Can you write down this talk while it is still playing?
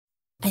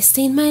I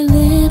stained my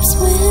lips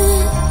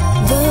with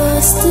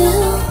the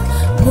still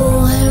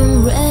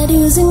warm red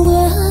using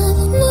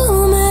blood.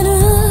 No matter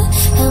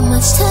how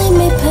much time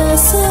may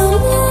pass, I'll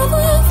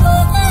never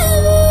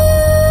forget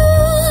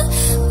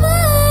my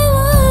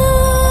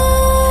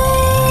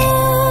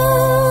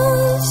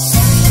loss.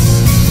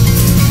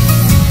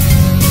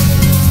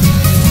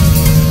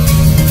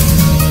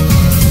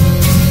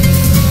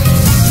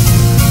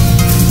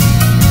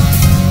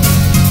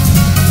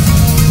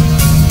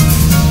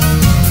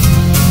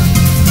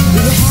 We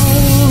were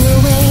hiding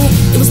away,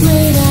 it was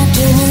late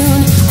afternoon.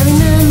 I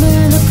remember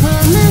the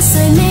promise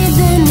I made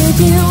then with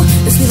you.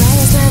 The sweet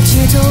lies that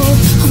you told,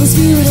 all those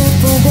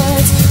beautiful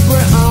words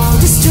were all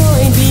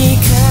destroyed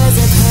because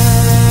of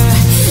her.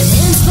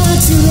 It's far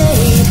too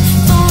late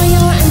for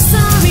your I'm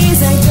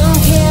sorry's. I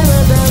don't care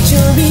about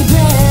your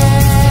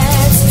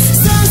regrets.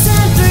 So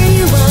sad for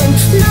you, I'm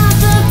not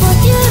the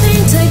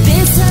forgiving type.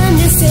 It's time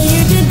to say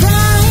your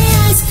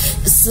goodbyes.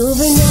 The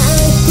silver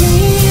night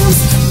gleams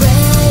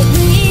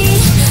brightly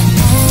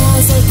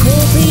as I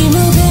quickly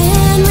move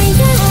in.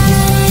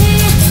 Reality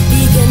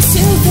begins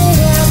to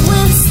fade out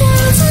with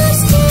sounds of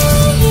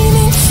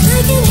screaming. I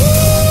can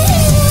hear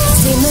it.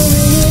 See my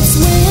lips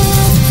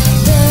with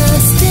the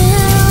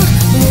still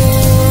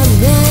warm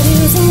red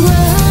using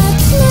blood.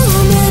 No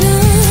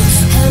matter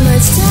how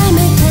much time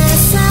may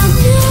pass, I'll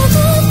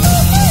never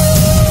forget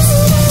it.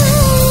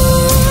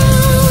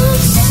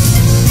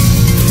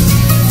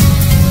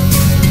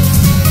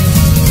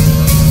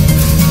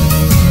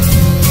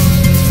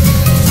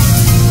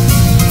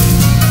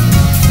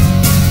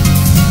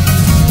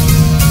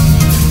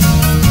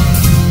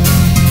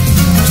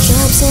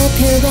 Drops of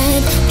pure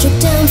red drip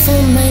down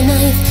from my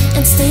knife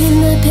and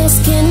stain the pale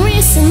skin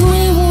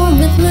recently warm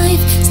with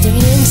life.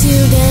 Staring into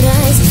dead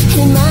eyes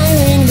and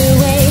admiring the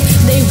way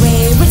they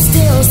wavered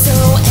still so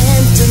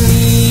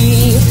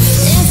emptily.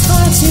 It's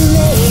far too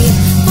late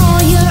for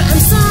your I'm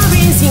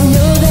sorry's. You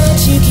know that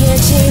you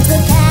can't change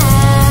the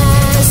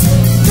past.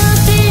 The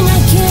thing I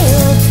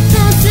killed,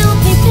 that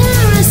filthy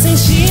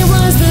parasite, she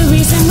was the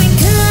reason we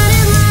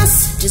couldn't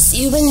last. Just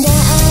you and I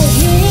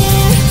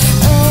here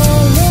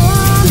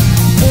alone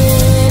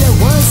in a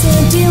once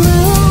empty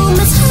room.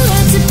 It's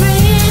hard to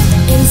breathe.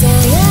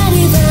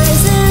 Anxiety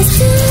rises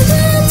to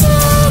the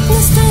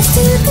darkness starts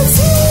to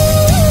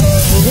consume.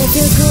 And if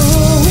you're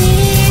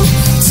going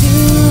to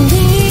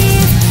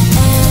leave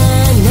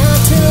and not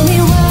tell me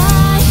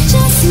why,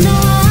 just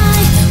know I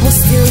will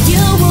steal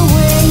you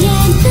away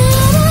and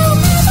then I'll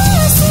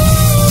never say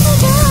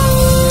goodbye.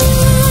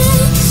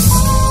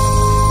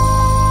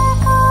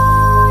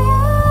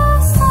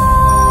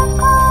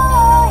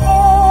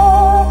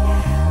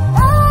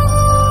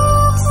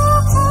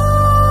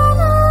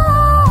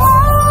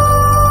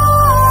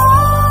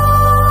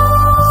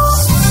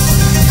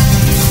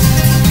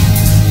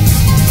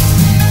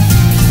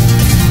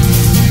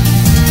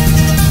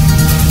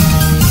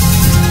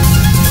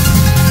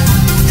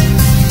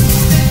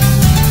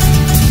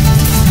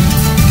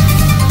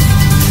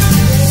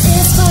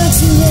 It's far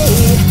too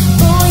late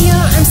for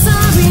your I'm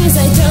sorry's.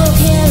 I don't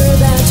care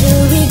about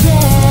your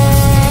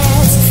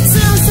regrets.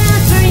 So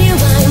sad for you,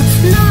 I'm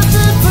not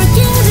the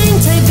forgiving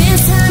type.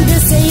 It's time to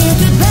say your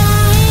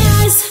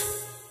goodbyes.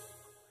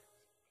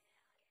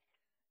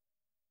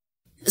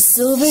 The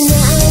silver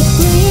night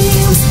gleams